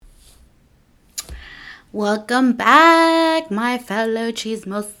Welcome back, my fellow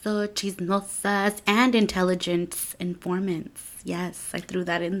chismosas, and intelligence informants. Yes, I threw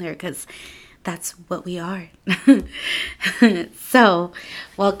that in there because that's what we are. So,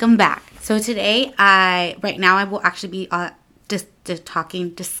 welcome back. So today, right now I will actually be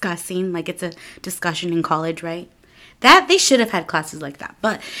discussing, like it's a discussion in college, right? That they should have had classes like that.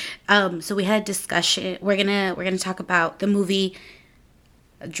 But so we had a discussion. We're gonna talk about the movie.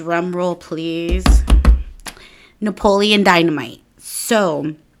 Drum roll, please. Napoleon Dynamite.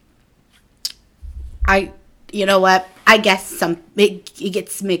 So, you know what? I guess it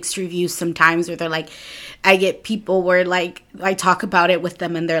gets mixed reviews sometimes where they're like, I get people where like, I talk about it with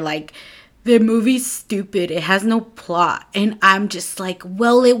them and they're like, the movie's stupid. It has no plot. And I'm just like,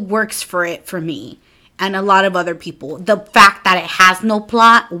 well, it works for me. And a lot of other people. The fact that it has no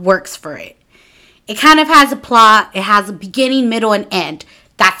plot works for it. It kind of has a plot. It has a beginning, middle, and end.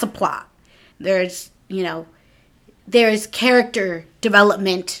 That's a plot. There's character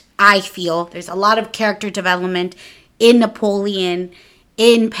development, I feel. There's a lot of character development in Napoleon,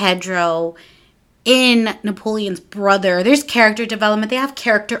 in Pedro, in Napoleon's brother. There's character development. They have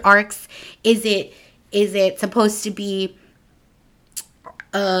character arcs. Is it supposed to be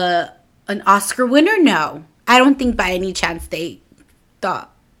an Oscar winner? No. I don't think by any chance they thought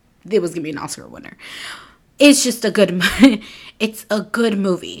it was going to be an Oscar winner. It's just it's a good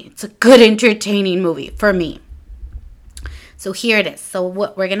movie. It's a good, entertaining movie for me. So here it is. So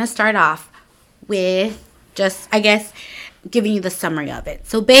what we're going to start off with just, I guess, giving you the summary of it.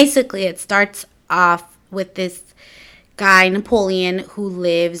 So basically it starts off with this guy, Napoleon, who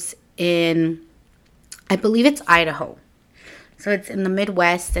lives in, I believe it's Idaho. So it's in the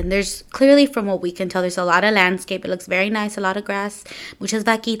Midwest, and there's clearly, from what we can tell, there's a lot of landscape. It looks very nice, a lot of grass, muchas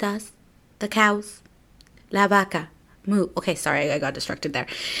vaquitas, the cows, la vaca. Moo. Okay, sorry, I got distracted there.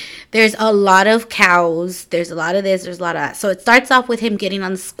 There's a lot of cows. There's a lot of this. There's a lot of that. So it starts off with him getting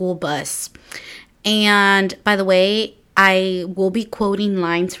on the school bus. And by the way, I will be quoting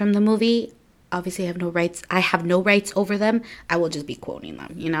lines from the movie. Obviously, I have no rights. I have no rights over them. I will just be quoting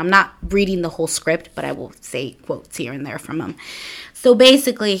them. You know, I'm not reading the whole script, but I will say quotes here and there from him. So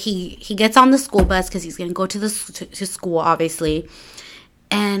basically, he gets on the school bus because he's going to go to school, obviously.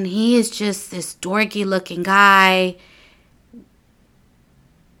 And he is just this dorky looking guy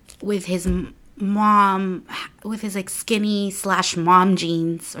with his mom, with his like skinny / mom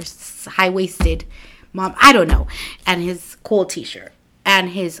jeans or high-waisted mom, I don't know, and his cool t-shirt and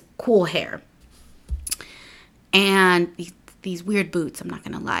his cool hair and these weird boots, I'm not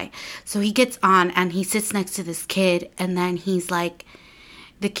gonna lie. So he gets on and he sits next to this kid, and then he's like,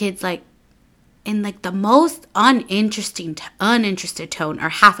 the kid's like in like the most uninterested tone or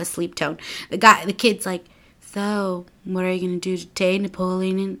half asleep tone. The kid's like, so what are you gonna do today,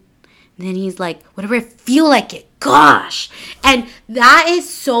 Napoleon? And then he's like, whatever I feel like it. Gosh. And that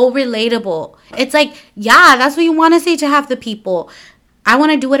is so relatable. It's like, yeah, that's what you want to say to half the people. I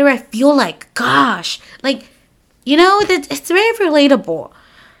want to do whatever I feel like. Gosh. Like, you know, it's very relatable.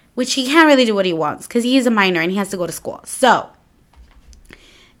 Which he can't really do what he wants because he is a minor and he has to go to school. So,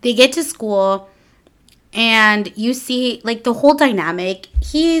 they get to school and you see, like, the whole dynamic.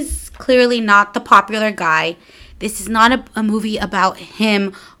 He's clearly not the popular guy. This is not a movie about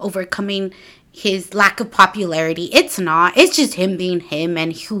him overcoming his lack of popularity. It's not. It's just him being him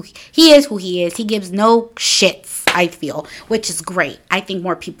and who he is. He gives no shits, I feel, which is great. I think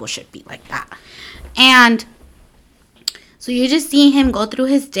more people should be like that. And so you just see him go through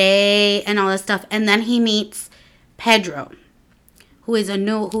his day and all this stuff. And then he meets Pedro, who is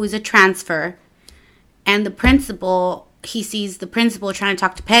a transfer. And the principal, he sees the principal trying to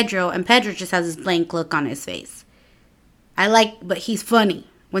talk to Pedro, and Pedro just has this blank look on his face. But he's funny.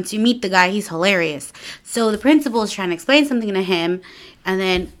 Once you meet the guy, he's hilarious. So the principal is trying to explain something to him, and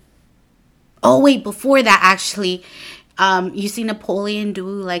then, before that, actually, you see Napoleon do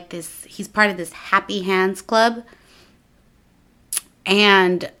like this. He's part of this Happy Hands Club.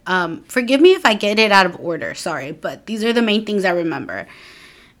 And forgive me if I get it out of order, sorry, but these are the main things I remember.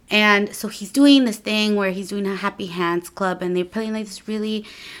 And so he's doing this thing where he's doing a Happy Hands Club, and they're playing like this really,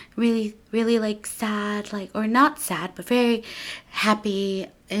 really, really like sad, like, or not sad, but very happy,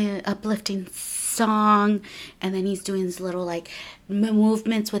 uplifting song. And then he's doing this little like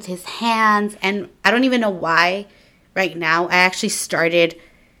movements with his hands. And I don't even know why right now I actually started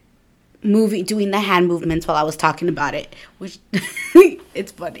doing the hand movements while I was talking about it, which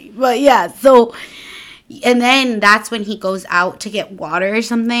it's funny. But yeah, so. And then that's when he goes out to get water or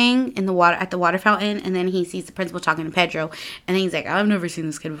something at the water fountain. And then he sees the principal talking to Pedro. And then he's like, I've never seen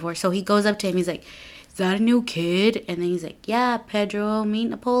this kid before. So he goes up to him. He's like, is that a new kid? And then he's like, yeah, Pedro, meet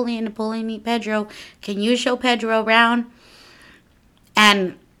Napoleon. Napoleon, meet Pedro. Can you show Pedro around?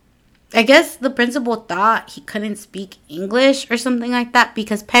 And I guess the principal thought he couldn't speak English or something like that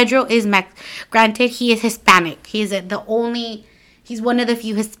because Pedro is granted, he is Hispanic. He's one of the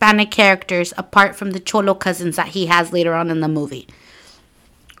few Hispanic characters apart from the Cholo cousins that he has later on in the movie.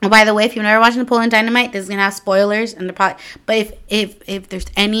 And by the way, if you've never watched Napoleon Dynamite, this is gonna have spoilers and but if there's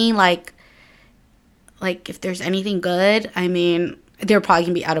any like if there's anything good, I mean, they're probably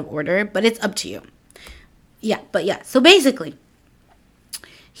gonna be out of order, but it's up to you. Yeah. So basically,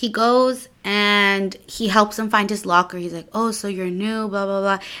 he goes and he helps him find his locker. He's like, oh, so you're new, blah, blah,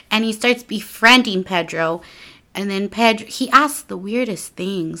 blah. And he starts befriending Pedro. And then he asks the weirdest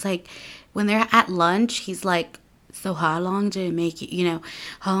things. Like, when they're at lunch, he's like, so how long did it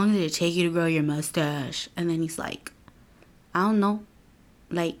how long did it take you to grow your mustache? And then he's like, I don't know,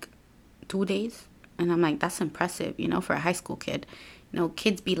 like 2 days. And I'm like, that's impressive, for a high school kid.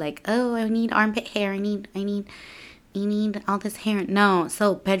 Kids be like, oh, I need armpit hair. I need all this hair. No.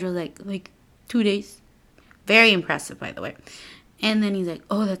 So Pedro's like 2 days. Very impressive, by the way. And then he's like,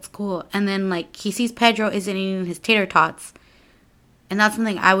 oh, that's cool. And then he sees Pedro isn't eating his tater tots. And that's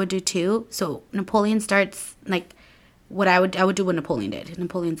something I would do too. So Napoleon starts what I would do what Napoleon did.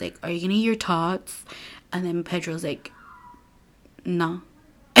 Napoleon's like, are you gonna eat your tots? And then Pedro's like, no.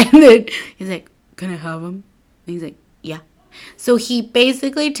 And then he's like, can I have them? And he's like, yeah. So he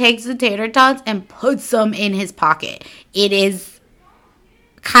basically takes the tater tots and puts them in his pocket. It is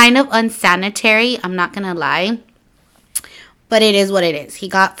kind of unsanitary, I'm not going to lie. But it is what it is. He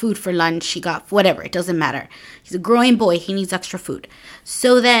got food for lunch. He got whatever. It doesn't matter. He's a growing boy. He needs extra food.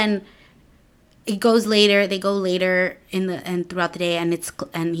 So then it goes later. They go later and throughout the day, and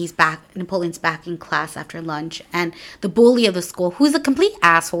he's back. Napoleon's back in class after lunch, and the bully of the school, who's a complete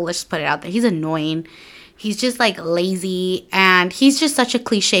asshole. Let's just put it out there. He's annoying. He's just lazy, and he's just such a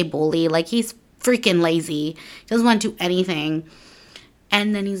cliche bully. He's freaking lazy. He doesn't want to do anything.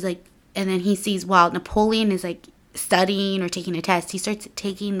 And then he sees while Napoleon is studying or taking a test, he starts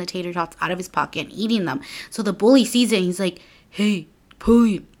taking the tater tots out of his pocket and eating them. So the bully sees it and he's like, hey,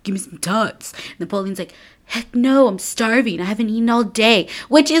 Napoleon, give me some tots. Napoleon's like, heck no, I'm starving. I haven't eaten all day.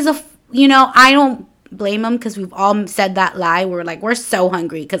 Which is I don't blame him because we've all said that lie. We're so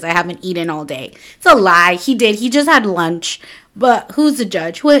hungry because I haven't eaten all day. It's a lie. He did. He just had lunch. But who's the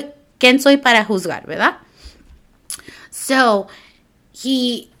judge? ¿Quién soy para juzgar, verdad? So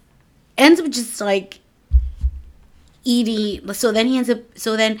he ends up just eating. So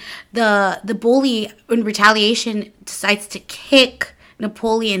then the bully in retaliation decides to kick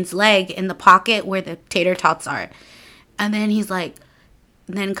Napoleon's leg in the pocket where the tater tots are. And then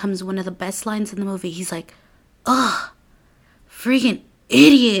then comes one of the best lines in the movie. He's like, ugh, freaking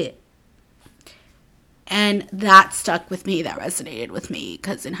idiot. And that stuck with me. That resonated with me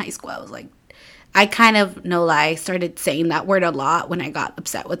because in high school I was I kind of, no lie, started saying that word a lot when I got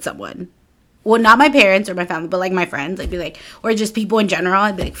upset with someone. Well, not my parents or my family, but my friends. I'd be or just people in general.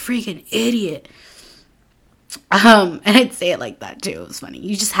 I'd be freaking idiot. And I'd say it like that too. It was funny.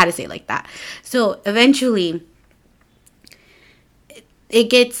 You just had to say it like that. So eventually, it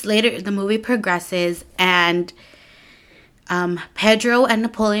gets later. The movie progresses, and Pedro and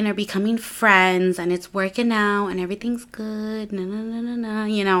Napoleon are becoming friends, and it's working out, and everything's good.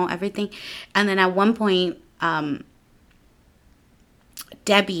 Everything. And then at one point,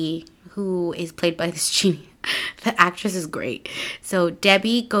 Debbie, who is played by this genie, the actress is great. So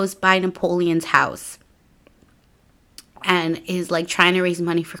Debbie goes by Napoleon's house and is trying to raise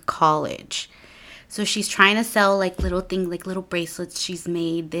money for college. So she's trying to sell little things, little bracelets she's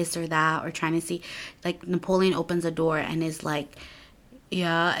made, this or that, or trying to see, Napoleon opens a door and is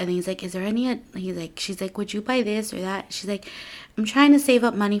yeah. And he's is there any, she's would you buy this or that? She's I'm trying to save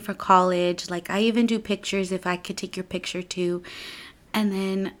up money for college. I even do pictures if I could take your picture too. And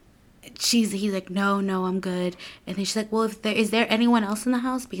then he's no, I'm good. And then she's well, is there anyone else in the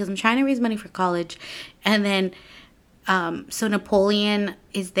house? Because I'm trying to raise money for college. And then, so Napoleon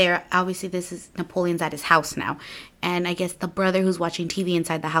is there. Obviously, Napoleon's at his house now. And I guess the brother who's watching TV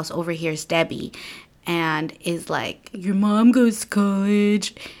inside the house overhears Debbie and is your mom goes to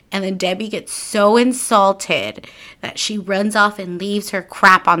college. And then Debbie gets so insulted that she runs off and leaves her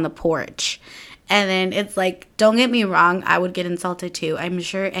crap on the porch. And then it's don't get me wrong, I would get insulted too. I'm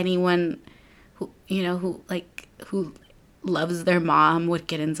sure anyone who loves their mom would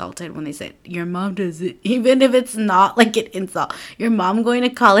get insulted when they said, your mom does it. Even if it's not an insult. Your mom going to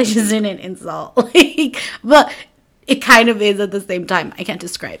college isn't an insult. But it kind of is at the same time. I can't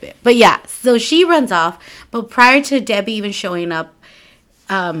describe it. But yeah, so she runs off. But prior to Debbie even showing up,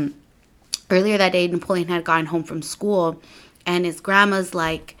 earlier that day, Napoleon had gotten home from school, and his grandma's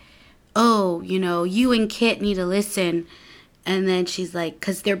like, oh, you and Kit need to listen. And then she's like,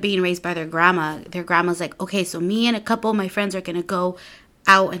 because they're being raised by their grandma. Their grandma's like, okay, so me and a couple of my friends are going to go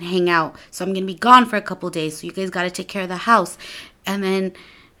out and hang out. So I'm going to be gone for a couple of days. So you guys got to take care of the house. And then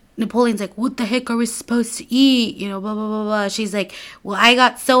Napoleon's like, what the heck are we supposed to eat? Blah, blah, blah, blah. She's like, well, I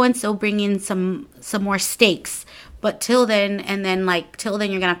got so-and-so bringing some more steaks. But till then, you're going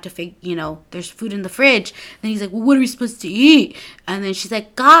to have to there's food in the fridge. Then he's like, well, what are we supposed to eat? And then she's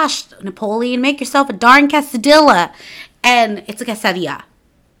like, gosh, Napoleon, make yourself a darn quesadilla. And it's a quesadilla.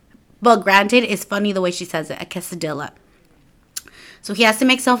 But granted, it's funny the way she says it, a quesadilla. So he has to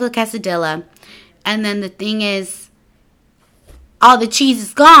make himself a quesadilla. And then the thing is, all the cheese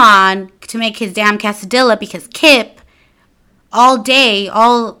is gone to make his damn quesadilla because Kip, all day,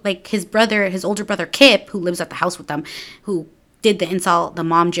 his older brother Kip, who lives at the house with them, who did the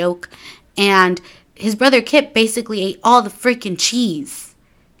mom joke, and his brother Kip basically ate all the freaking cheese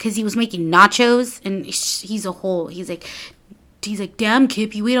because he was making nachos, and he's like, damn,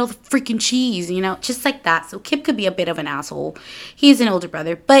 Kip, you ate all the freaking cheese, just like that. So Kip could be a bit of an asshole. He's an older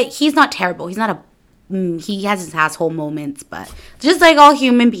brother, but he's not terrible. He's not he has his asshole moments, but just like all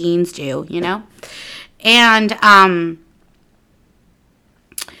human beings do, And,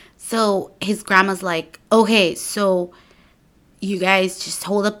 so his grandma's like, okay, so you guys just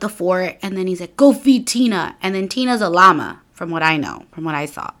hold up the fort. And then he's like, go feed Tina. And then Tina's a llama, from what I know, from what I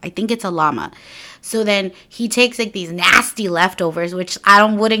saw. I think it's a llama. So then he takes these nasty leftovers, which I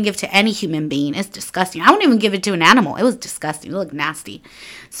wouldn't give to any human being. It's disgusting. I wouldn't even give it to an animal. It was disgusting. It looked nasty.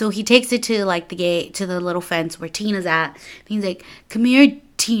 So he takes it to the gate, to the little fence where Tina's at. And he's like, come here,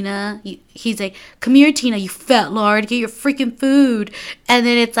 Tina. He's like, come here, Tina, you fat lard. Get your freaking food. And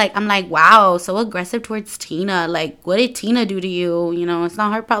then I'm like, wow, so aggressive towards Tina. Like, what did Tina do to you? It's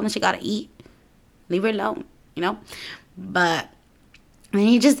not her problem. She got to eat. Leave her alone, But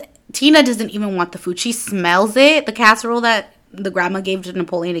then Tina doesn't even want the food. She smells it, the casserole that the grandma gave to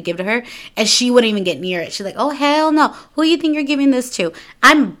Napoleon to give to her, and she wouldn't even get near it. She's like, oh, hell no. Who do you think you're giving this to?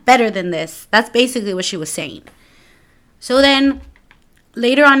 I'm better than this. That's basically what she was saying. So then,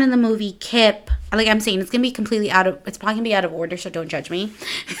 later on in the movie, Kip, like I'm saying, it's probably going to be out of order, so don't judge me.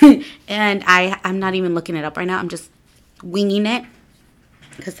 And I'm not even looking it up right now. I'm just winging it,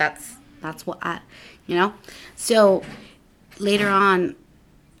 because that's what So, later on,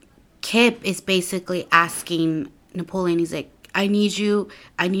 Kip is basically asking Napoleon, he's like, I need you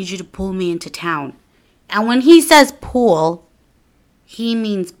to pull me into town. And when he says pull, he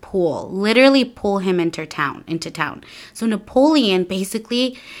means pull. Literally pull him into town. So Napoleon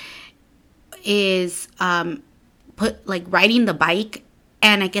basically is riding the bike,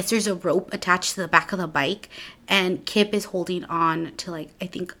 and I guess there's a rope attached to the back of the bike, and Kip is holding on to I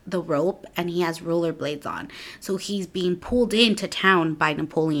think the rope, and he has rollerblades on. So he's being pulled into town by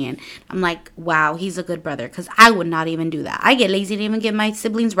Napoleon. I'm like, wow, he's a good brother, because I would not even do that. I get lazy to even give my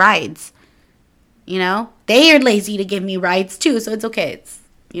siblings rides. They are lazy to give me rides too, so it's okay. It's,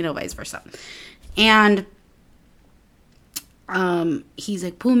 vice versa. And he's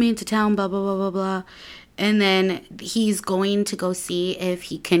like, pull me into town, blah, blah, blah, blah, blah. And then he's going to go see if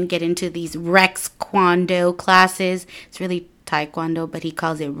he can get into these Rex Kwando classes. It's really Taekwondo, but he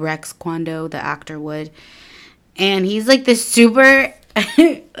calls it Rex Kwando, the actor would. And he's this super,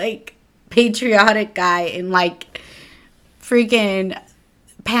 patriotic guy in, freaking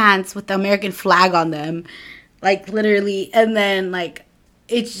pants with the American flag on them. Literally. And then,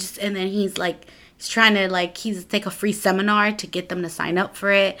 it's just, and then he's, he's trying to, he's take a free seminar to get them to sign up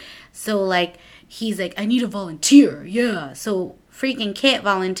for it. So, he's like, I need a volunteer. Yeah. So freaking Kip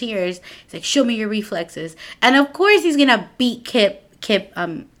volunteers. He's like, show me your reflexes. And of course he's going to beat Kip up.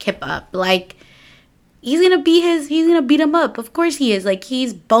 He's going to beat him up. Of course he is.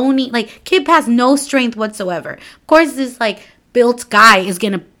 He's bony. Kip has no strength whatsoever. Of course this, built guy is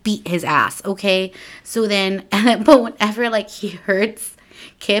going to beat his ass. Okay. So then, but whenever, he hurts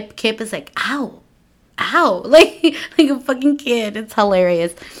Kip is like, ow. Like a fucking kid. It's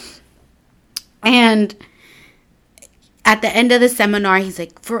hilarious. And at the end of the seminar, he's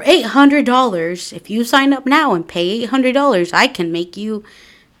like, for $800, if you sign up now and pay $800, I can make you,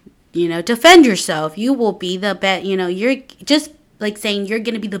 defend yourself. You will be the best. You're just saying you're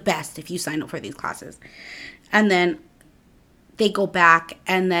going to be the best if you sign up for these classes. And then they go back,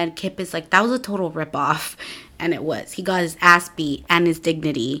 and then Kip is like, that was a total ripoff. And it was. He got his ass beat, and his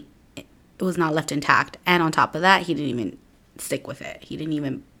dignity was not left intact. And on top of that, he didn't even stick with it. He didn't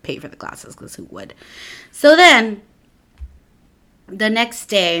even pay for the classes, because who would? So then the next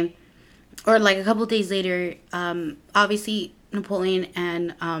day, or a couple days later, obviously Napoleon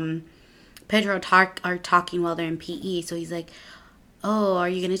and Pedro are talking while they're in PE. So he's like, oh, are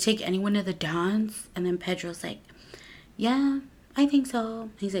you going to take anyone to the dance? And then Pedro's like, yeah, I think so.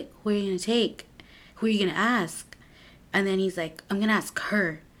 He's like, who are you going to take? Who are you going to ask? And then he's like, I'm going to ask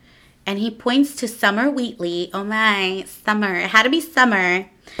her. And he points to Summer Wheatley. Oh my, Summer. It had to be Summer.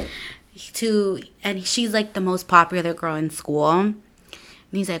 And she's like the most popular girl in school. And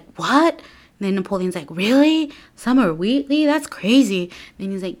he's like, what? And then Napoleon's like, really? Summer Wheatley? That's crazy. And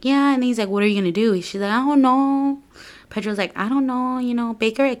then he's like, yeah. And then he's like, what are you going to do? She's like, I don't know. Pedro's like, I don't know,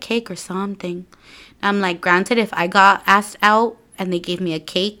 bake her a cake or something. I'm like, granted, if I got asked out and they gave me a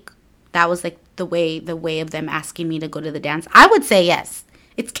cake, that was like the way of them asking me to go to the dance, I would say yes.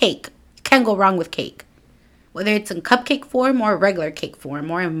 It's cake. You can't go wrong with cake. Whether it's in cupcake form or regular cake form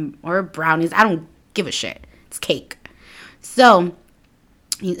or brownies, I don't give a shit. It's cake. So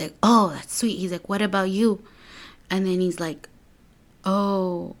he's like, oh, that's sweet. He's like, what about you? And then he's like,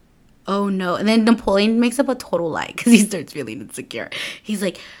 oh no. And then Napoleon makes up a total lie because he starts feeling insecure. He's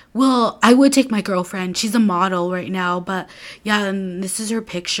like, well, I would take my girlfriend. She's a model right now, but yeah, and this is her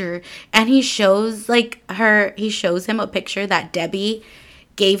picture. And he shows him a picture that Debbie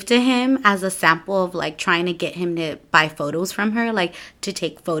gave to him as a sample of like trying to get him to buy photos from her, like to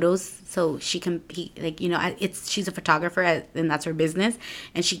take photos so she's a photographer and that's her business.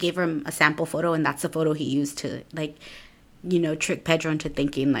 And she gave him a sample photo and that's the photo he used to like, trick Pedro into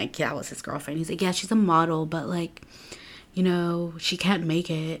thinking like, yeah, that was his girlfriend. He's like, yeah, she's a model, but like, she can't make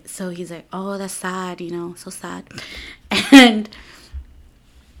it. So he's like, oh, that's sad, so sad. And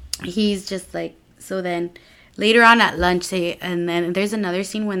he's just like, so then later on at lunch, and then there's another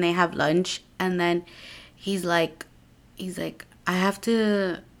scene when they have lunch, and then he's like, I have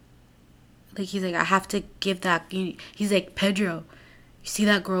to give that, he's like, Pedro, you see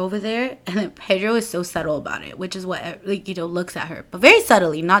that girl over there? And then Pedro is so subtle about it, which is what, looks at her. But very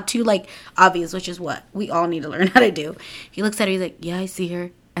subtly, not too, obvious, which is what we all need to learn how to do. He looks at her, he's like, yeah, I see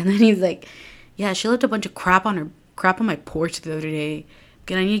her. And then he's like, yeah, she left a bunch of crap on my porch the other day.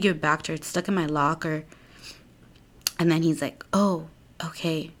 Again, I need to give it back to her. It's stuck in my locker. And then he's like, oh,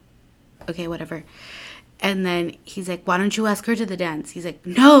 okay, whatever. And then he's like, why don't you ask her to the dance? He's like,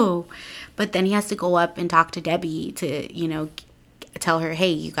 no. But then he has to go up and talk to Debbie to, tell her, hey,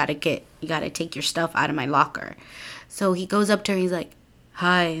 you gotta take your stuff out of my locker. So he goes up to her, he's like,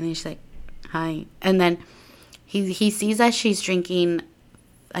 hi. And then she's like, hi. And then he sees that she's drinking,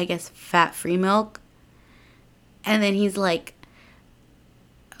 I guess, fat-free milk. And then he's like,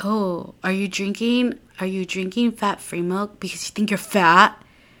 oh, are you drinking fat-free milk because you think you're fat?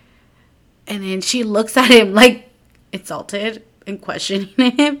 And then she looks at him like insulted and questioning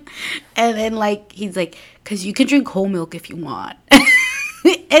him. And then he's like, because you can drink whole milk if you want.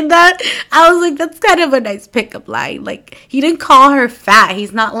 And that, I was like, that's kind of a nice pickup line. Like, he didn't call her fat.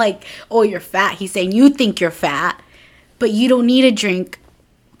 He's not like, oh, you're fat. He's saying, you think you're fat, but you don't need to drink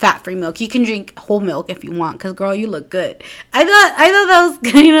fat-free milk. You can drink whole milk if you want, because, girl, you look good. I thought that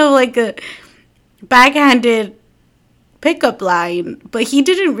was kind of like a backhanded pickup line, but he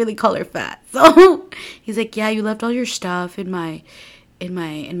didn't really call her fat. So he's like, yeah, you left all your stuff in my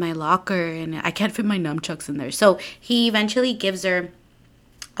locker, and I can't fit my nunchucks in there. So he eventually gives her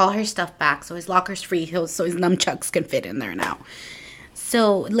all her stuff back, so his locker's free, so his nunchucks can fit in there now.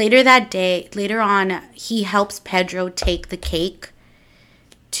 So later on, he helps Pedro take the cake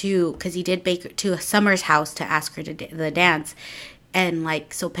because he did bake to Summer's house to ask her to the dance. And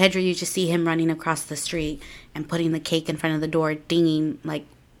so Pedro, you just see him running across the street and putting the cake in front of the door, dinging,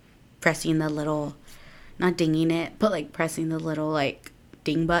 pressing the little, not dinging it, but pressing the little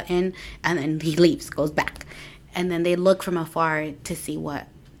ding button, and then he leaves, goes back. And then they look from afar to see what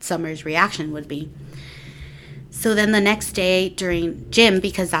Summer's reaction would be. So then the next day during gym,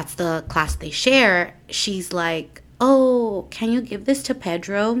 because that's the class they share, she's like, oh, can you give this to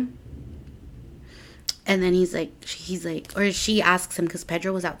Pedro? And then he's like, or she asks him, because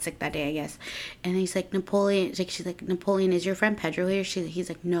Pedro was out sick that day, I guess. And he's like, Napoleon, she's like, Napoleon, is your friend Pedro here? He's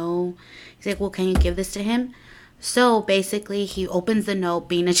like, no. He's like, well, can you give this to him? So basically, he opens the note,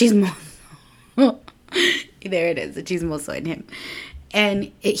 being a chismoso. There it is, the chismoso in him.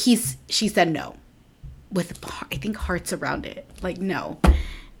 And she said no, with, I think, hearts around it. No.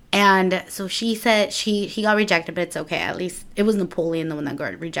 And so she said he got rejected, but it's okay. At least it was Napoleon, the one that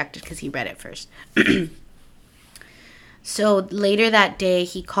got rejected, because he read it first. So later that day,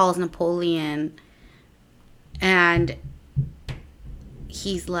 he calls Napoleon, and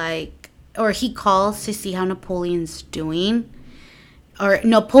he's like, or he calls to see how Napoleon's doing. Or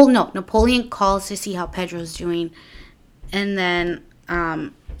Napoleon calls to see how Pedro's doing. And then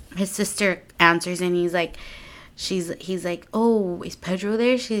his sister answers, and he's like, he's like, oh, is Pedro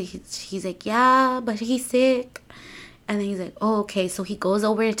there? He's like, yeah, but he's sick. And then he's like, oh, okay. So he goes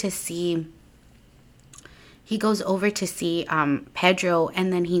over to see Pedro,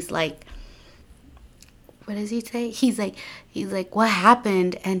 and then he's like, what does he say? He's like, what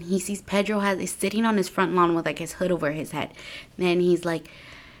happened? And he sees Pedro is sitting on his front lawn with like his hood over his head. And then he's like,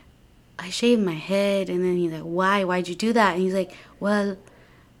 I shaved my head. And then he's like, why? Why'd you do that? And he's like, well,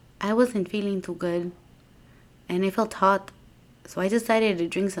 I wasn't feeling too good. And I felt hot. So I decided to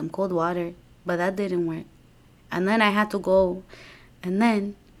drink some cold water. But that didn't work. And then I had to go. And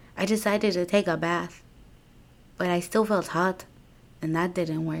then I decided to take a bath. But I still felt hot. And that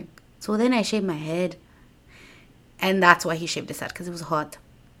didn't work. So then I shaved my head. And that's why he shaved his head. Because it was hot.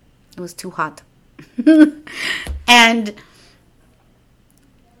 It was too hot. And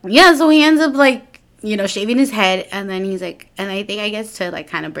yeah, so he ends up like, shaving his head. And then he's like, and I think I guess to like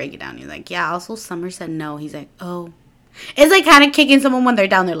kind of break it down, he's like, yeah, also Summer said no. He's like, oh. It's like kind of kicking someone when they're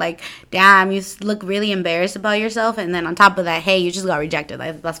down there, like, damn, you look really embarrassed about yourself. And then on top of that, hey, you just got rejected.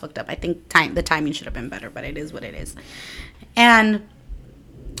 That's fucked up. I think the timing should have been better, but it is what it is. And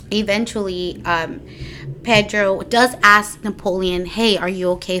eventually, Pedro does ask Napoleon, hey, are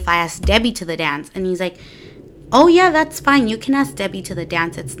you okay if I ask Debbie to the dance? And he's like, oh, yeah, that's fine. You can ask Debbie to the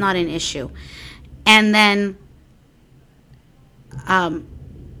dance. It's not an issue. And then,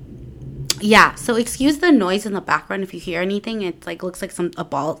 yeah, so excuse the noise in the background if you hear anything. It's like, looks like a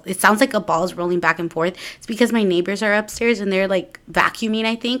ball. It sounds like a ball is rolling back and forth. It's because my neighbors are upstairs and they're like vacuuming,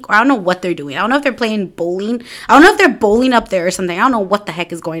 I think. Or I don't know what they're doing. I don't know if they're playing bowling. I don't know if they're bowling up there or something. I don't know what the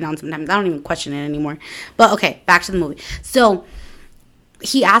heck is going on sometimes. I don't even question it anymore. But okay, back to the movie. So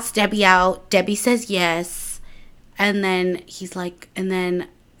he asks Debbie out. Debbie says yes. And then he's like, and then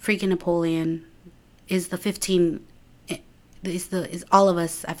freaking Napoleon is the 15, is all of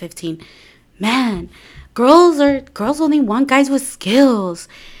us at 15. Man, girls only want guys with skills.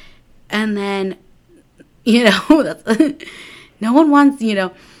 And then, no one wants,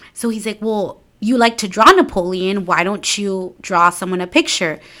 So he's like, well, you like to draw, Napoleon. Why don't you draw someone a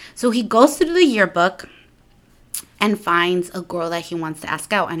picture? So he goes through the yearbook and finds a girl that he wants to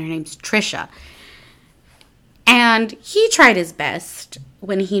ask out. And her name's Trisha. And he tried his best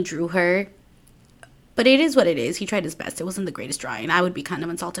when he drew her. But it is what it is. He tried his best. It wasn't the greatest drawing. I would be kind of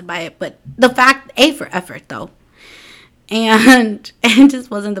insulted by it. But the fact, A for effort, though. And it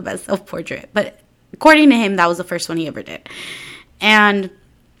just wasn't the best self-portrait. But according to him, that was the first one he ever did. And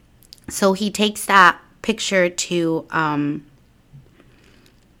so he takes that picture to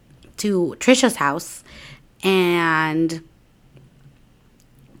Trisha's house. And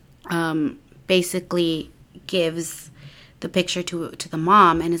basically gives the picture to the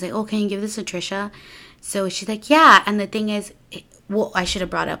mom and is like, oh, can you give this to Trisha? So she's like, yeah. And the thing is, what I should have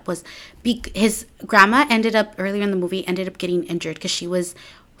brought up was his grandma earlier in the movie ended up getting injured because she was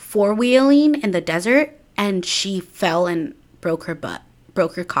four-wheeling in the desert and she fell and broke her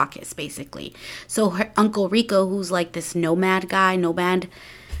caucus, basically. So her Uncle Rico, who's like this nomad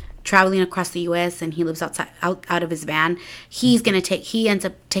traveling across the U.S. and he lives out of his van, he ends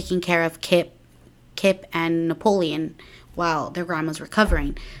up taking care of Kip and Napoleon while their grandma's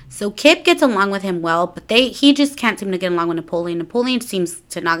recovering. So Kip gets along with him well, but he just can't seem to get along with Napoleon. Napoleon seems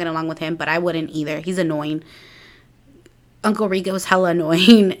to not get along with him, but I wouldn't either. He's annoying. Uncle Rico's hella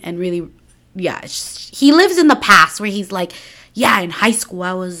annoying and really, yeah. He lives in the past where he's like, yeah, in high school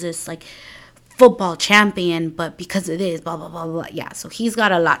I was this like football champion, but because of this, blah, blah, blah, blah. Yeah, so he's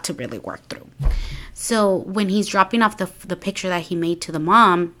got a lot to really work through. So when he's dropping off the picture that he made to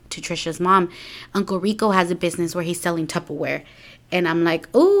Trisha's mom, Uncle Rico has a business where he's selling Tupperware. And I'm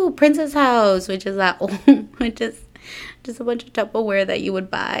like, ooh, Princess House, which is just a bunch of Tupperware that you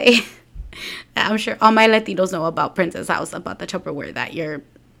would buy. I'm sure all my Latinos know about Princess House, about the Tupperware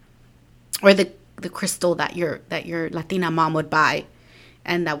or the crystal that your Latina mom would buy.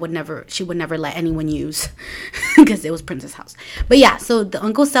 And she would never let anyone use because it was Princess House. But yeah, so the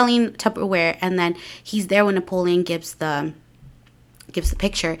uncle's selling Tupperware, and then he's there when Napoleon gives the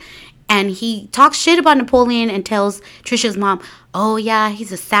picture, and he talks shit about Napoleon and tells Trisha's mom, oh yeah,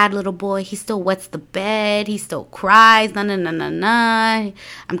 he's a sad little boy. He still wets the bed. He still cries. Nah, nah, nah, nah, nah.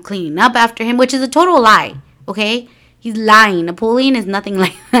 I'm cleaning up after him, which is a total lie. Okay, he's lying. Napoleon is nothing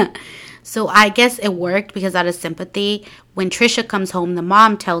like that. So I guess it worked because out of sympathy, when Trisha comes home, the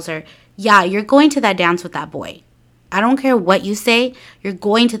mom tells her, yeah, you're going to that dance with that boy. I don't care what you say. You're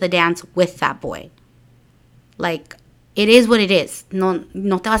going to the dance with that boy. Like, it is what it is. No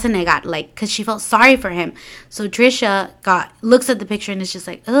te vas a negar. Like, because she felt sorry for him. So Trisha looks at the picture and is just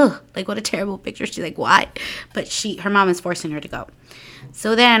like, ugh, like what a terrible picture. She's like, why? But her mom is forcing her to go.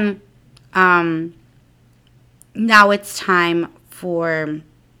 So then, now it's time for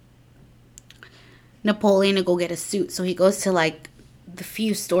Napoleon to go get a suit. So he goes to like the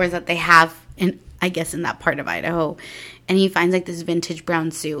few stores that they have in, I guess, in that part of Idaho, and he finds like this vintage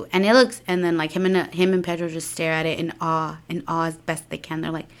brown suit, and it looks, and then like him and Pedro just stare at it in awe as best they can.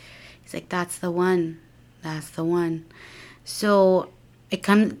 They're like, he's like, that's the one. So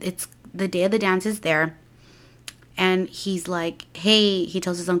it's the day of the dance is there, and he's like, hey, he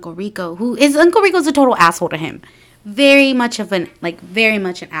tells his Uncle Rico, his Uncle Rico's a total asshole to him, very much an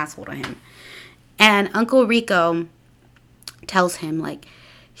asshole to him. And Uncle Rico tells him, like,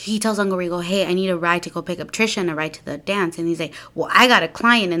 he tells Uncle Rico, hey, I need a ride to go pick up Trisha and a ride to the dance. And he's like, well, I got a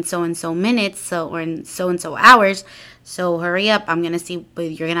client in so-and-so minutes, or in so-and-so hours, so hurry up. I'm going to see, but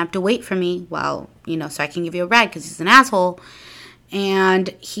you're going to have to wait for me while, so I can give you a ride, because he's an asshole. And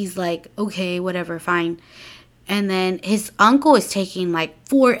he's like, okay, whatever, fine. And then his uncle is taking like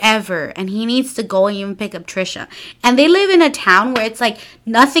forever, and he needs to go and even pick up Trisha. And they live in a town where it's like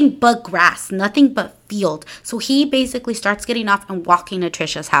nothing but grass, nothing but field. So he basically starts getting off and walking to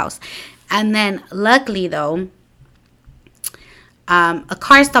Trisha's house. And then luckily though, a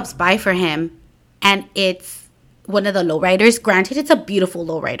car stops by for him, and it's one of the lowriders. Granted, it's a beautiful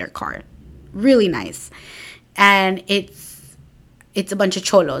lowrider car, really nice. And it's a bunch of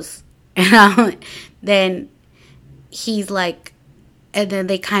cholos. Then he's like, and then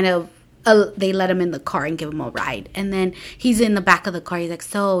they kind of, they let him in the car and give him a ride. And then he's in the back of the car. He's like,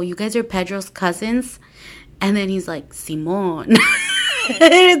 so you guys are Pedro's cousins? And then he's like, Simon.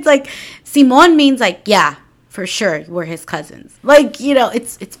 It's like, Simon means like, yeah, for sure, we're his cousins. Like,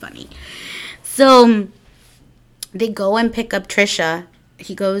 it's funny. So they go and pick up Trisha.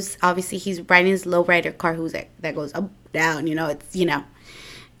 He goes, obviously he's riding his lowrider car that goes up, down,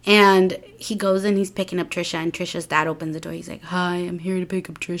 and he goes and he's picking up Trisha, and Trisha's dad opens the door. He's like, hi, I'm here to pick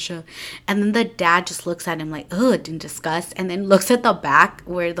up Trisha. And then the dad just looks at him like, ugh, in disgust, and then looks at the back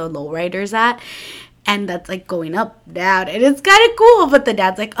where the lowrider's at, and that's like going up, down, and it's kind of cool. But the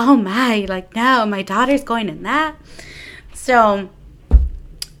dad's like, oh my, like, no, my daughter's going in that. So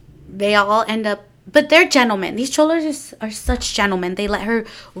they all end up, but they're gentlemen. These cholos are such gentlemen. They let her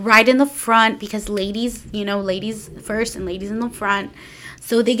ride in the front because ladies, ladies first and ladies in the front.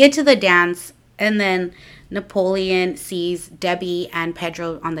 So they get to the dance, and then Napoleon sees Debbie and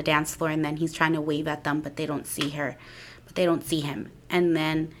Pedro on the dance floor, and then he's trying to wave at them, but they don't see her. But they don't see him. And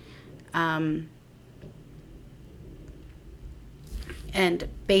then, and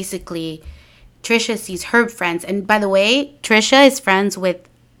basically, Trisha sees her friends. And by the way, Trisha is friends with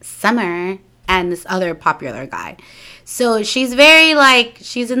Summer and this other popular guy. So she's very like,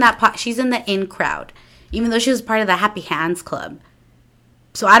 she's in the in crowd, even though she was part of the Happy Hands Club.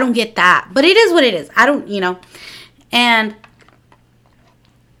 So I don't get that. But it is what it is. I don't, And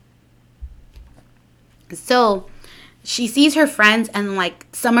so she sees her friends, and like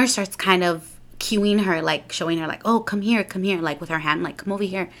Summer starts kind of cueing her, like showing her like, oh, come here, like with her hand, like, come over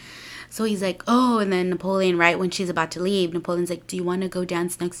here. So he's like, oh, and then Napoleon, right when she's about to leave, Napoleon's like, do you want to go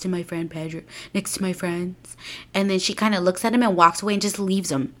dance next to my friend Pedro, next to my friends? And then she kind of looks at him and walks away and just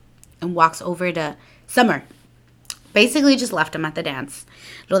leaves him and walks over to Summer. Basically just left him at the dance.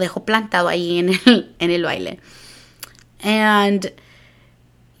 Lo dejó plantado ahí en el baile. And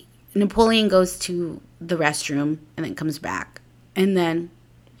Napoleon goes to the restroom and then comes back. And then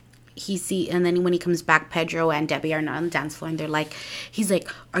when he comes back, Pedro and Debbie are not on the dance floor, and he's like,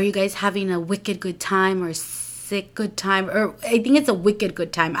 are you guys having a wicked good time or a sick good time? Or I think it's a wicked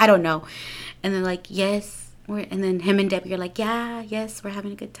good time. I don't know. And they're like, yes. And then him and Debbie are like, yeah, yes, we're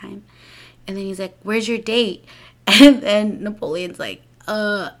having a good time. And then he's like, where's your date? And then Napoleon's like,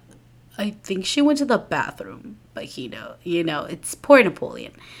 I think she went to the bathroom. But it's poor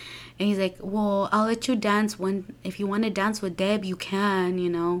Napoleon. And he's like, well, I'll let you dance if you want to dance with Deb, you can,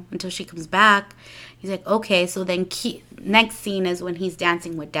 until she comes back. He's like, okay. So then next scene is when he's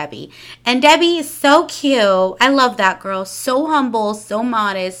dancing with Debbie. And Debbie is so cute. I love that girl. So humble, so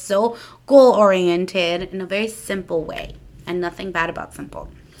modest, so goal-oriented in a very simple way. And nothing bad about simple.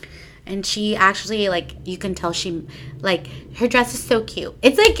 And she actually, like, you can tell she, like, her dress is so cute.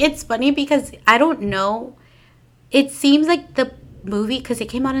 It's funny because I don't know. It seems like the movie, because it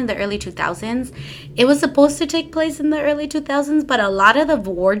came out in the early 2000s, it was supposed to take place in the early 2000s, but a lot of the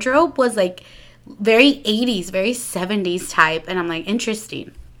wardrobe was, like, very 80s, very 70s type. And I'm like,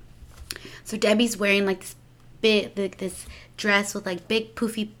 interesting. So Debbie's wearing, like, this dress with, like, big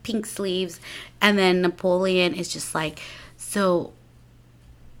poofy pink sleeves. And then Napoleon is just like, so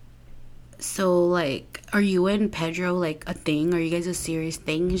like, are you and Pedro like a thing? Are you guys a serious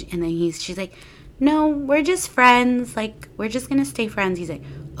thing? And then she's like, no, we're just friends. Like, we're just going to stay friends. He's like,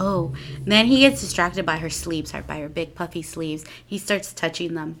 oh. And then he gets distracted by her sleeves, by her big puffy sleeves. He starts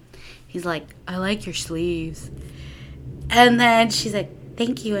touching them. He's like, I like your sleeves. And then she's like,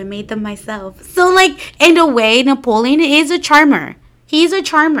 thank you, I made them myself. So, like, in a way, Napoleon is a charmer. He's a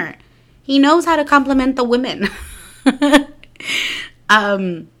charmer. He knows how to compliment the women.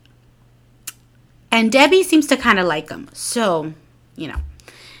 And Debbie seems to kind of like him. So, you know.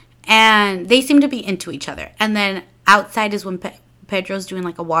 And they seem to be into each other. And then outside is when Pedro's doing,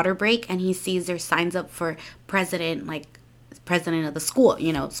 like, a water break. And he sees there's signs up for president, like, president of the school,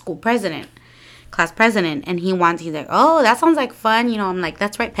 you know, school president. Class president, and he's like, oh, that sounds like fun, you know. I'm like,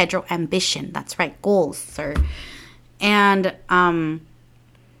 that's right, Pedro, ambition, that's right, goals, sir. And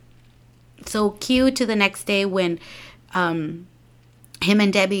so cue to the next day when him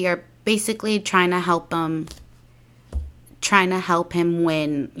and Debbie are basically trying to help him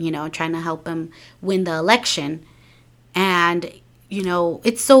win the election. And you know,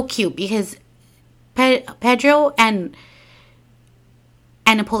 it's so cute because Pedro and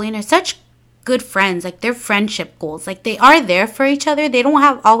Napoleon are such good friends. Like, they're friendship goals. Like, they are there for each other. They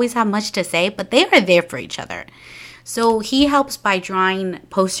don't always have much to say, but they are there for each other. So he helps by drawing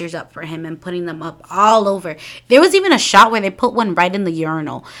posters up for him and putting them up all over. There was even a shot where they put one right in the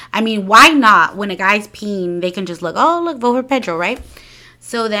urinal. I mean, why not? When a guy's peeing, they can just look, oh, look, vote for Pedro, right?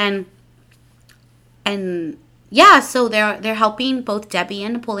 So then, and yeah, so they're helping, both Debbie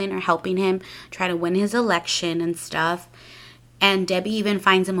and Napoleon are helping him try to win his election and stuff. And Debbie even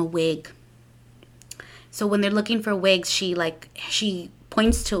finds him a wig. So when they're looking for wigs, she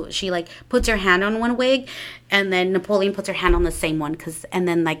puts her hand on one wig, and then Napoleon puts her hand on the same one, and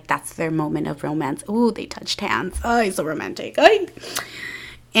then like that's their moment of romance. Ooh, they touched hands. Oh, it's so romantic.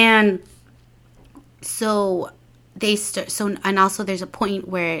 And so and also there's a point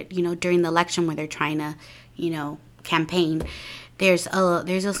where, you know, during the election where they're trying to, you know, campaign, there's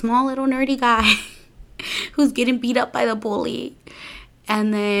a small little nerdy guy who's getting beat up by the bully,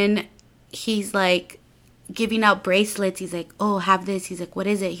 and then he's like giving out bracelets. He's like, oh, have this. He's like, what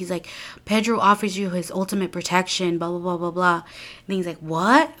is it? He's like, Pedro offers you his ultimate protection, blah, blah, blah, blah, blah. And he's like,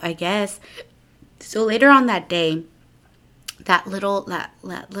 what? I guess. So later on that day, that little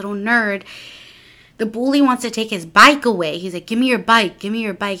nerd, the bully wants to take his bike away. He's like, give me your bike. Give me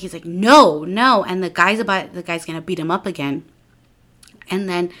your bike. He's like, no. And the guy's going to beat him up again. And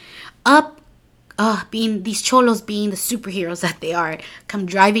then being these cholos, being the superheroes that they are, come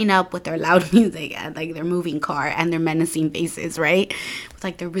driving up with their loud music and like their moving car and their menacing faces, right? With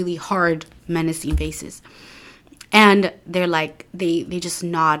like their really hard menacing faces. And they're like, they just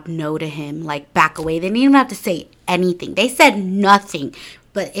nod no to him, like back away. They didn't even have to say anything. They said nothing,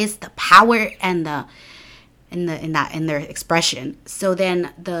 but it's the power and in their expression. So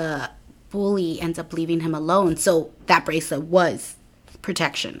then the bully ends up leaving him alone. So that bracelet was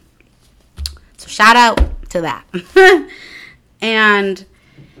protection. So shout out to that. And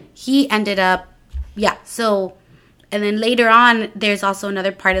he ended up, so, and then later on, there's also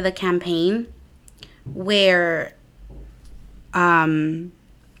another part of the campaign where Pedro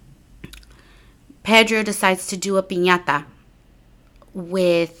decides to do a piñata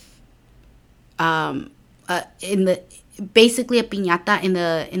with, basically a piñata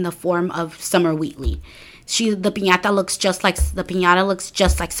in the form of Summer Wheatley. The piñata looks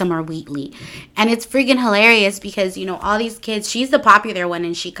just like Summer Wheatley. And it's freaking hilarious because, you know, all these kids, she's the popular one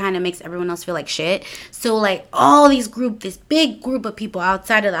and she kind of makes everyone else feel like shit. So, like, all this big group of people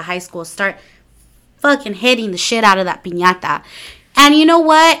outside of the high school start fucking hitting the shit out of that piñata. And you know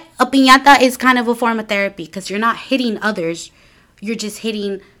what? A piñata is kind of a form of therapy because you're not hitting others. You're just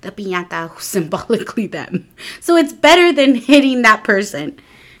hitting the piñata, symbolically them. So it's better than hitting that person.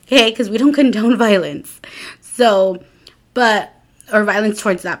 Okay, because we don't condone violence. So, or violence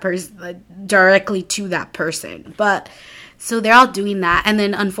towards that person, directly to that person. But, so they're all doing that. And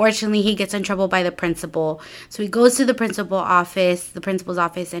then, unfortunately, he gets in trouble by the principal. So he goes to the principal's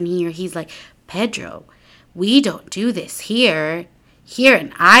office, and he's like, Pedro, we don't do this here. Here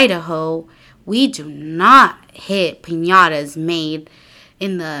in Idaho, we do not hit piñatas made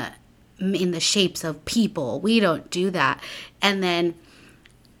in the shapes of people. We don't do that. And then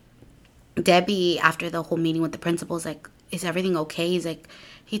Debbie, after the whole meeting with the principal, is like, is everything okay? He's like,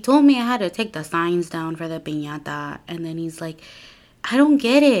 he told me I had to take the signs down for the piñata. And then he's like, I don't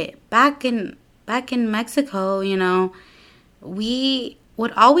get it. Back in Mexico, you know, we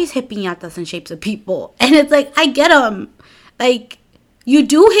would always hit piñatas in shapes of people. And it's like, I get them. Like, You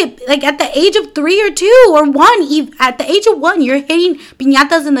do hit, like, at the age of 3 or 2 or 1. At the age of 1, you're hitting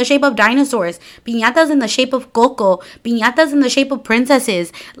piñatas in the shape of dinosaurs, piñatas in the shape of Coco, piñatas in the shape of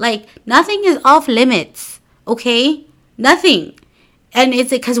princesses. Like, nothing is off limits, okay? Nothing. And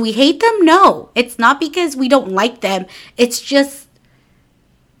is it because we hate them? No. It's not because we don't like them. It's just,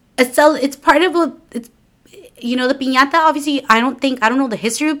 it's part of it's, you know, the piñata, obviously, I don't know the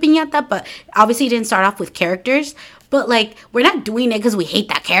history of piñata, but obviously it didn't start off with characters. But, like, we're not doing it because we hate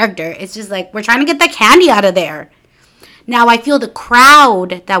that character. It's just, like, we're trying to get that candy out of there. Now, I feel the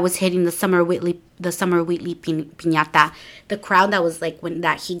crowd that was hitting the Summer Wheatley piñata, the crowd that was, like,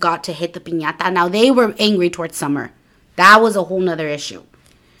 that he got to hit the piñata, now they were angry towards Summer. That was a whole nother issue.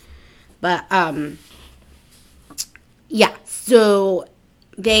 But, yeah, so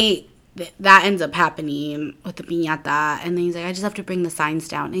that ends up happening with the piñata. And then he's like, I just have to bring the signs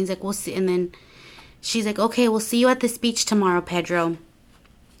down. And he's like, we'll see. And then she's like, okay, we'll see you at the speech tomorrow, Pedro.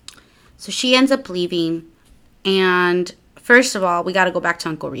 So she ends up leaving. And first of all, we got to go back to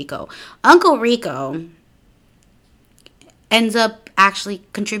Uncle Rico. Uncle Rico ends up actually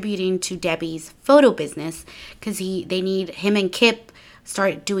contributing to Debbie's photo business because they need him and Kip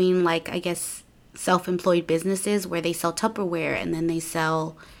start doing, like, I guess, self-employed businesses where they sell Tupperware and then they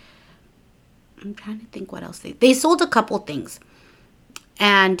sell, I'm trying to think what else they sold a couple things.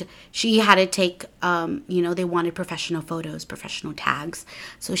 And she had to take, they wanted professional photos, professional tags.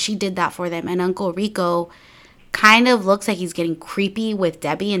 So she did that for them. And Uncle Rico kind of looks like he's getting creepy with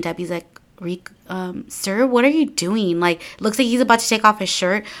Debbie. And Debbie's like, sir, what are you doing? Like, looks like he's about to take off his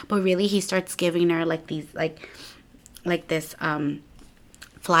shirt. But really, he starts giving her, like, these, like this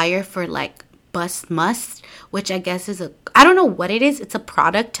flyer for, like, Bust Must. Which I guess is I don't know what it is. It's a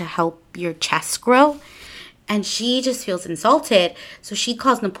product to help your chest grow. And she just feels insulted. So she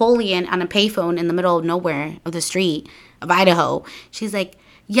calls Napoleon on a payphone in the middle of nowhere of the street of Idaho. She's like,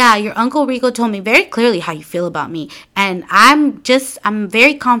 yeah, your Uncle Rico told me very clearly how you feel about me. And I'm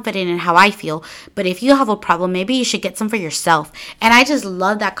very confident in how I feel. But if you have a problem, maybe you should get some for yourself. And I just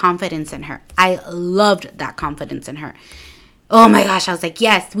love that confidence in her. I loved that confidence in her. Oh my gosh. I was like,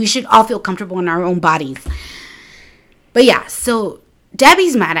 yes, we should all feel comfortable in our own bodies. But yeah, so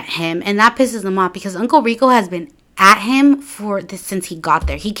Debbie's mad at him, and that pisses him off because Uncle Rico has been at him since he got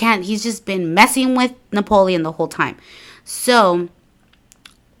there. He's just been messing with Napoleon the whole time. So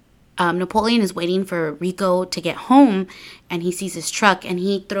Napoleon is waiting for Rico to get home, and he sees his truck, and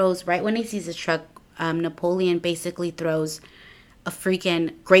right when he sees his truck, Napoleon basically throws a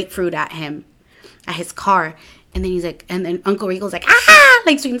freaking grapefruit at him, at his car. And then he's like, and then Uncle Rico's like, ah,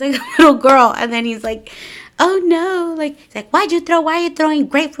 like screams like a little girl. And then he's like, oh no, like, he's like, why are you throwing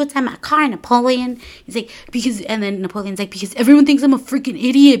grapefruits at my car, Napoleon? He's like, because, and then Napoleon's like, because everyone thinks I'm a freaking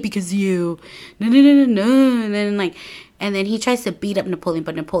idiot because of you. No. And then he tries to beat up Napoleon,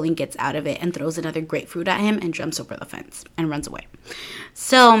 but Napoleon gets out of it and throws another grapefruit at him and jumps over the fence and runs away.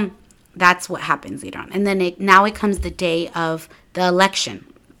 So that's what happens later on. And then now it comes the day of the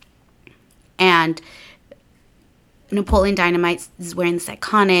election. And Napoleon Dynamite is wearing this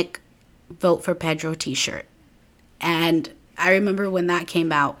iconic Vote for Pedro t-shirt. And I remember when that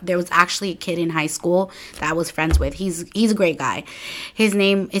came out, there was actually a kid in high school that I was friends with. He's a great guy. His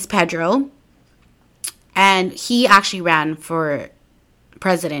name is Pedro. And he actually ran for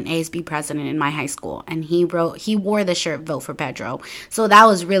president, ASB president in my high school. And he wore the shirt, Vote for Pedro. So that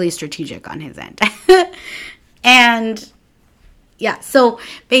was really strategic on his end. And yeah, so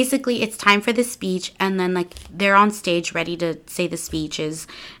basically it's time for the speech. And then, like, they're on stage ready to say the speeches.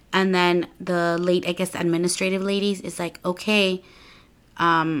 And then the administrative ladies is like, okay,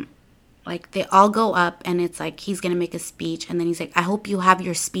 like, they all go up, and it's like, he's going to make a speech. And then he's like, I hope you have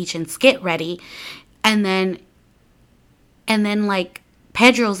your speech and skit ready. And then, like,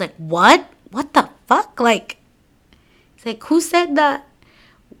 Pedro's like, what? What the fuck? Like, it's like, who said that?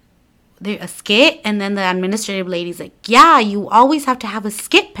 A skit? And then the administrative lady's like, yeah, you always have to have a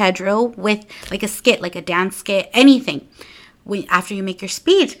skit, Pedro, with, like, a skit, like a dance skit, anything, after you make your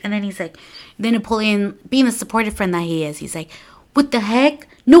speech. And then he's like, then Napoleon, being the supportive friend that he is, he's like, what the heck?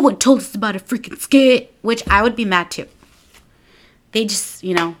 No one told us about a freaking skit, which I would be mad too. They just,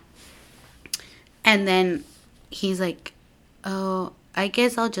 and then he's like, oh, I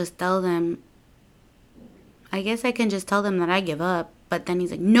guess I'll just tell them. I guess I can just tell them that I give up. But then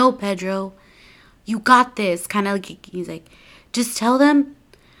he's like, no, Pedro, you got this. Kind of like, he's like, just tell them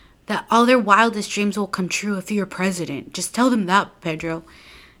that all their wildest dreams will come true if you're president. Just tell them that, Pedro.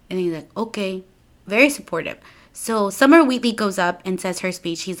 And he's like, okay, very supportive. So Summer Wheatley goes up and says her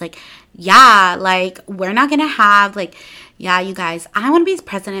speech. He's like, yeah, like, we're not going to have, like, yeah, you guys, I want to be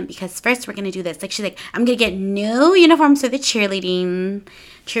president because first we're going to do this. Like, she's like, I'm going to get new uniforms for the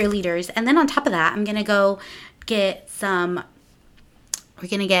cheerleaders. And then on top of that, I'm going to go get we're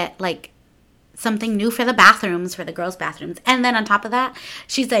going to get, like, something new for the bathrooms, for the girls' bathrooms. And then on top of that,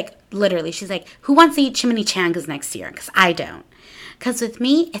 she's like, literally, she's like, who wants to eat chimichangas next year? Because I don't. Because with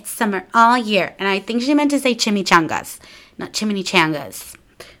me, it's summer all year. And I think she meant to say chimichangas, not chimichangas.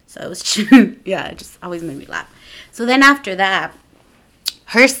 So it was, yeah, it just always made me laugh. So then after that,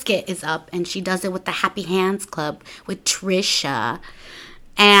 her skit is up. And she does it with the Happy Hands Club with Trisha.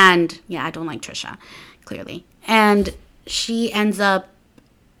 And, yeah, I don't like Trisha, clearly. And she ends up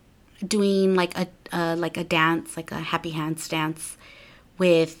doing like a dance, like a Happy Hands dance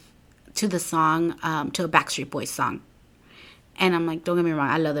to the song, to a Backstreet Boys song. And I'm like, don't get me wrong,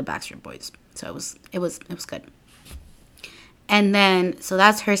 I love the Backstreet Boys. So it was good. And then, so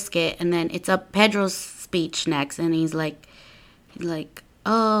that's her skit. And then it's up Pedro's speech next. And he's like,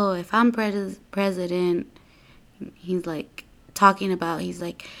 oh, if I'm president, he's like talking about, he's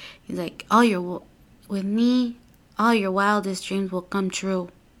like, with me, all your wildest dreams will come true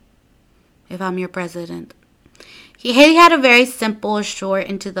if I'm your president. He had a very simple, short,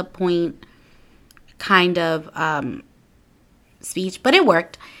 and to the point kind of speech, but it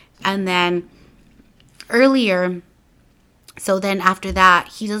worked. And then earlier, so then after that,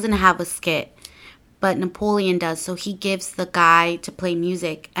 he doesn't have a skit, but Napoleon does. So he gives the guy to play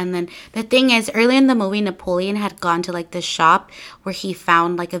music. And then the thing is, early in the movie, Napoleon had gone to like this shop where he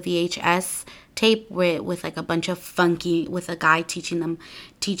found like a VHS tape with like a bunch of funky, with a guy teaching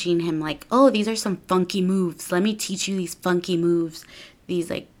him like, oh, these are some funky moves. Let me teach you these funky moves.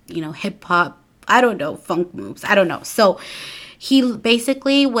 These like, hip hop, I don't know, funk moves. I don't know. So he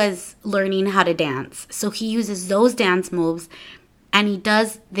basically was learning how to dance. So he uses those dance moves and he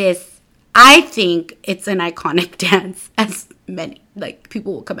does this. I think it's an iconic dance, as many, like,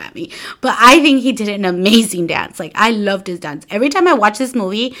 people will come at me. But I think he did an amazing dance. Like, I loved his dance. Every time I watch this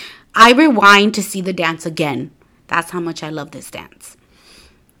movie, I rewind to see the dance again. That's how much I love this dance.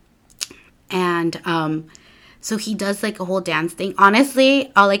 And so he does, like, a whole dance thing.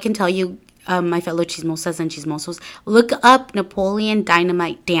 Honestly, all I can tell you, my fellow chismosas and chismosos, look up Napoleon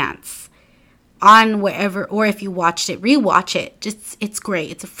Dynamite dance on wherever, or if you watched it, rewatch it. Just, it's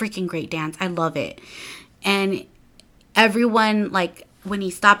great. It's a freaking great dance. I love it. And everyone, like, when he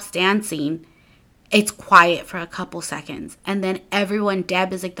stops dancing, it's quiet for a couple seconds. And then everyone,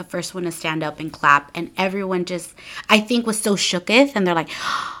 Deb is like the first one to stand up and clap. And everyone just, I think, was so shooketh. And they're like,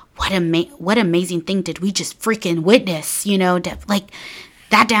 what amazing thing did we just freaking witness? Deb, like,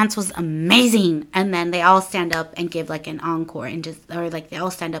 that dance was amazing. And then they all stand up and give like an encore and they all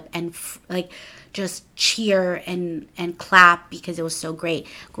stand up and just cheer and clap because it was so great.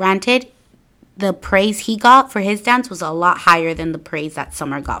 Granted, the praise he got for his dance was a lot higher than the praise that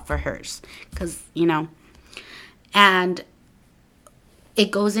Summer got for hers. Because, and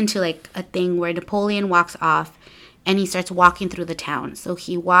it goes into like a thing where Napoleon walks off and he starts walking through the town. So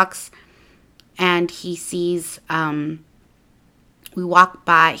he walks and he sees,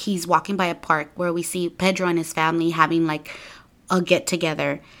 he's walking by a park where we see Pedro and his family having like a get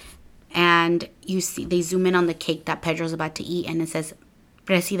together. And they zoom in on the cake that Pedro's about to eat and it says,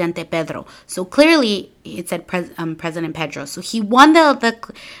 Presidente Pedro. So clearly it said President Pedro. So he won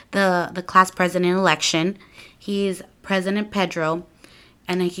the class president election. He's President Pedro.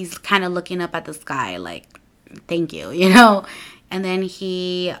 And then he's kind of looking up at the sky like, thank you, And then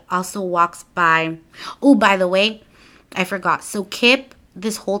he also walks by. Oh, by the way, I forgot. So Kip,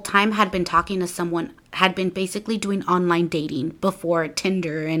 this whole time, had been talking to someone, had been basically doing online dating before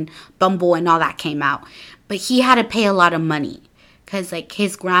Tinder and Bumble and all that came out. But he had to pay a lot of money because, like,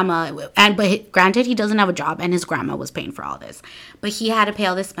 his grandma, granted, he doesn't have a job and his grandma was paying for all this. But he had to pay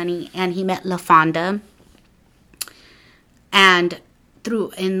all this money and he met LaFonda. And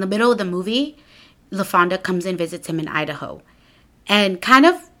in the middle of the movie, LaFonda comes and visits him in Idaho and kind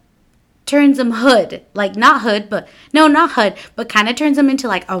of turns him hood, like not hood, but kind of turns him into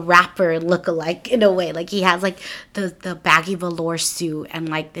like a rapper lookalike in a way. Like he has like the baggy velour suit and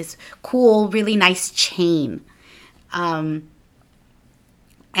like this cool, really nice chain. And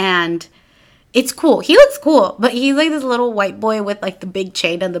it's cool. He looks cool, but he's like this little white boy with like the big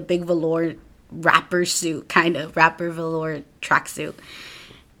chain and the big velour rapper suit, kind of rapper velour tracksuit.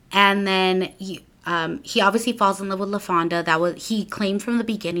 And then he obviously falls in love with LaFonda. He claimed from the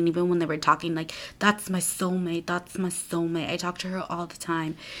beginning, even when they were talking, like, that's my soulmate. I talk to her all the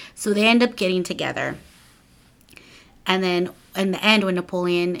time. So they end up getting together. And then in the end, when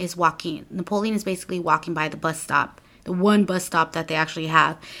Napoleon is basically walking by the bus stop, the one bus stop that they actually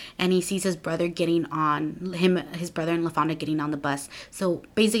have, and he sees his brother his brother and LaFonda getting on the bus. So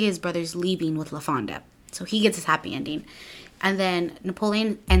basically his brother's leaving with LaFonda. So he gets his happy ending. And then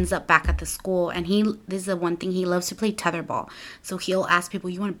Napoleon ends up back at the school, and this is the one thing, he loves to play tetherball. So he'll ask people,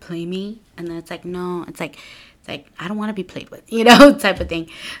 "You want to play me?" And then it's like, no, it's like I don't want to be played with, type of thing.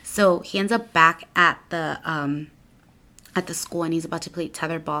 So he ends up back at the school, and he's about to play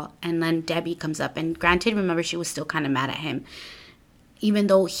tetherball, and then Debbie comes up, and granted, remember, she was still kind of mad at him, even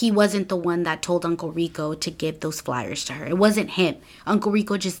though he wasn't the one that told Uncle Rico to give those flyers to her. It wasn't him. Uncle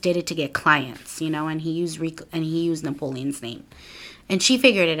Rico just did it to get clients, and he used Napoleon's name. And she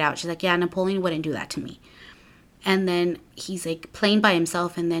figured it out. She's like, yeah, Napoleon wouldn't do that to me. And then he's like playing by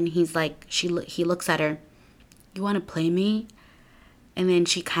himself, and then he's like, he looks at her, "You want to play me?" And then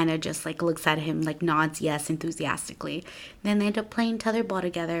she kind of just like looks at him, like nods yes enthusiastically. Then they end up playing tetherball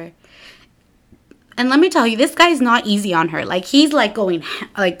together. And let me tell you, this guy's not easy on her. Like, he's like going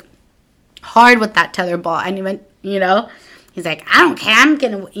like hard with that tetherball. And even, he's like, "I don't care, I'm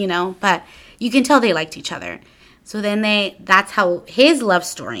gonna," but you can tell they liked each other. So then that's how his love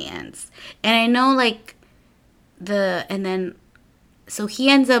story ends. And I know so he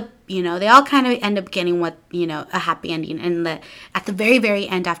ends up, they all kind of end up getting a happy ending. And at the very, very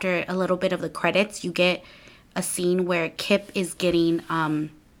end, after a little bit of the credits, you get a scene where Kip is getting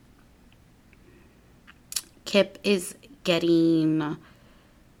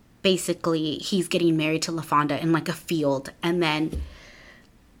basically, he's getting married to LaFonda in like a field. And then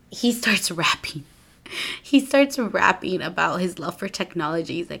he starts rapping. He starts rapping about his love for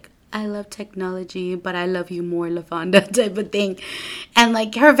technology. He's like, "I love technology, but I love you more, LaFonda," type of thing. And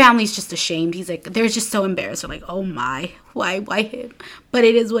like, her family's just ashamed. He's like, they're just so embarrassed. They're like, "Oh my, why him?" But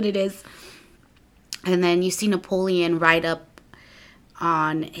it is what it is. And then you see Napoleon ride up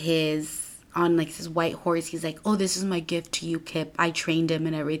on his white horse. He's like, "Oh, this is my gift to you, Kip. I trained him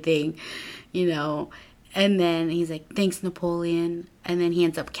and everything," And then he's like, "Thanks, Napoleon." And then he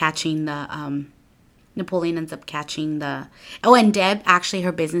ends up catching Napoleon ends up catching and Deb, actually,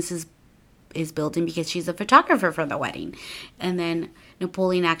 her business is building because she's a photographer for the wedding. And then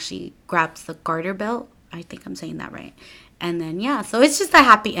Napoleon actually grabs the garter belt. I think I'm saying that right. And then, yeah, so it's just a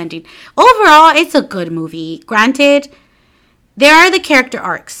happy ending. Overall, it's a good movie. Granted, there are the character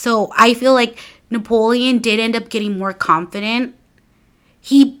arcs. So I feel like Napoleon did end up getting more confident.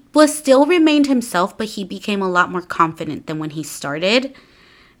 He still remained himself, but he became a lot more confident than when he started.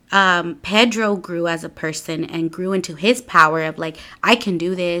 Pedro grew as a person and grew into his power of like, I can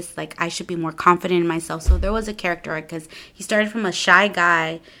do this. Like, I should be more confident in myself. So there was a character arc because he started from a shy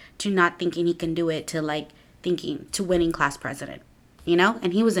guy to not thinking he can do it to like thinking to winning class president,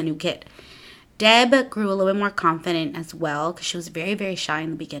 and he was a new kid. Deb grew a little bit more confident as well because she was very, very shy in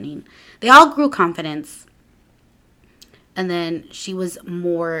the beginning. They all grew confidence. And then she was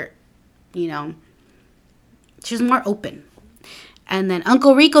more, she was more open. And then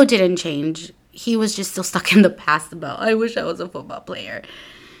Uncle Rico didn't change. He was just still stuck in the past about, I wish I was a football player.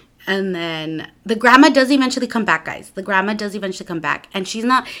 And then the grandma does eventually come back, guys. The grandma does eventually come back. And she's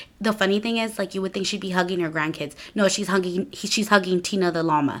not, the funny thing is, like, you would think she'd be hugging her grandkids. No, she's hugging Tina the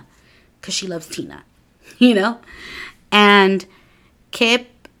llama. Because she loves Tina. And Kip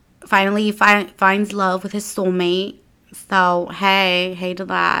finally finds love with his soulmate. So, hey to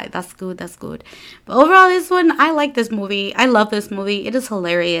that. That's good. But overall, I like this movie. I love this movie. It is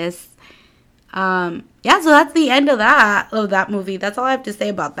hilarious. So that's the end of that movie. That's all I have to say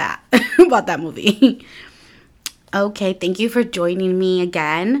about that, about that movie. Okay, thank you for joining me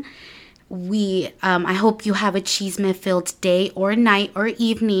again. I hope you have a chisme-filled day or night or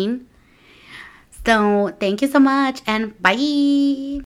evening. So, thank you so much, and bye!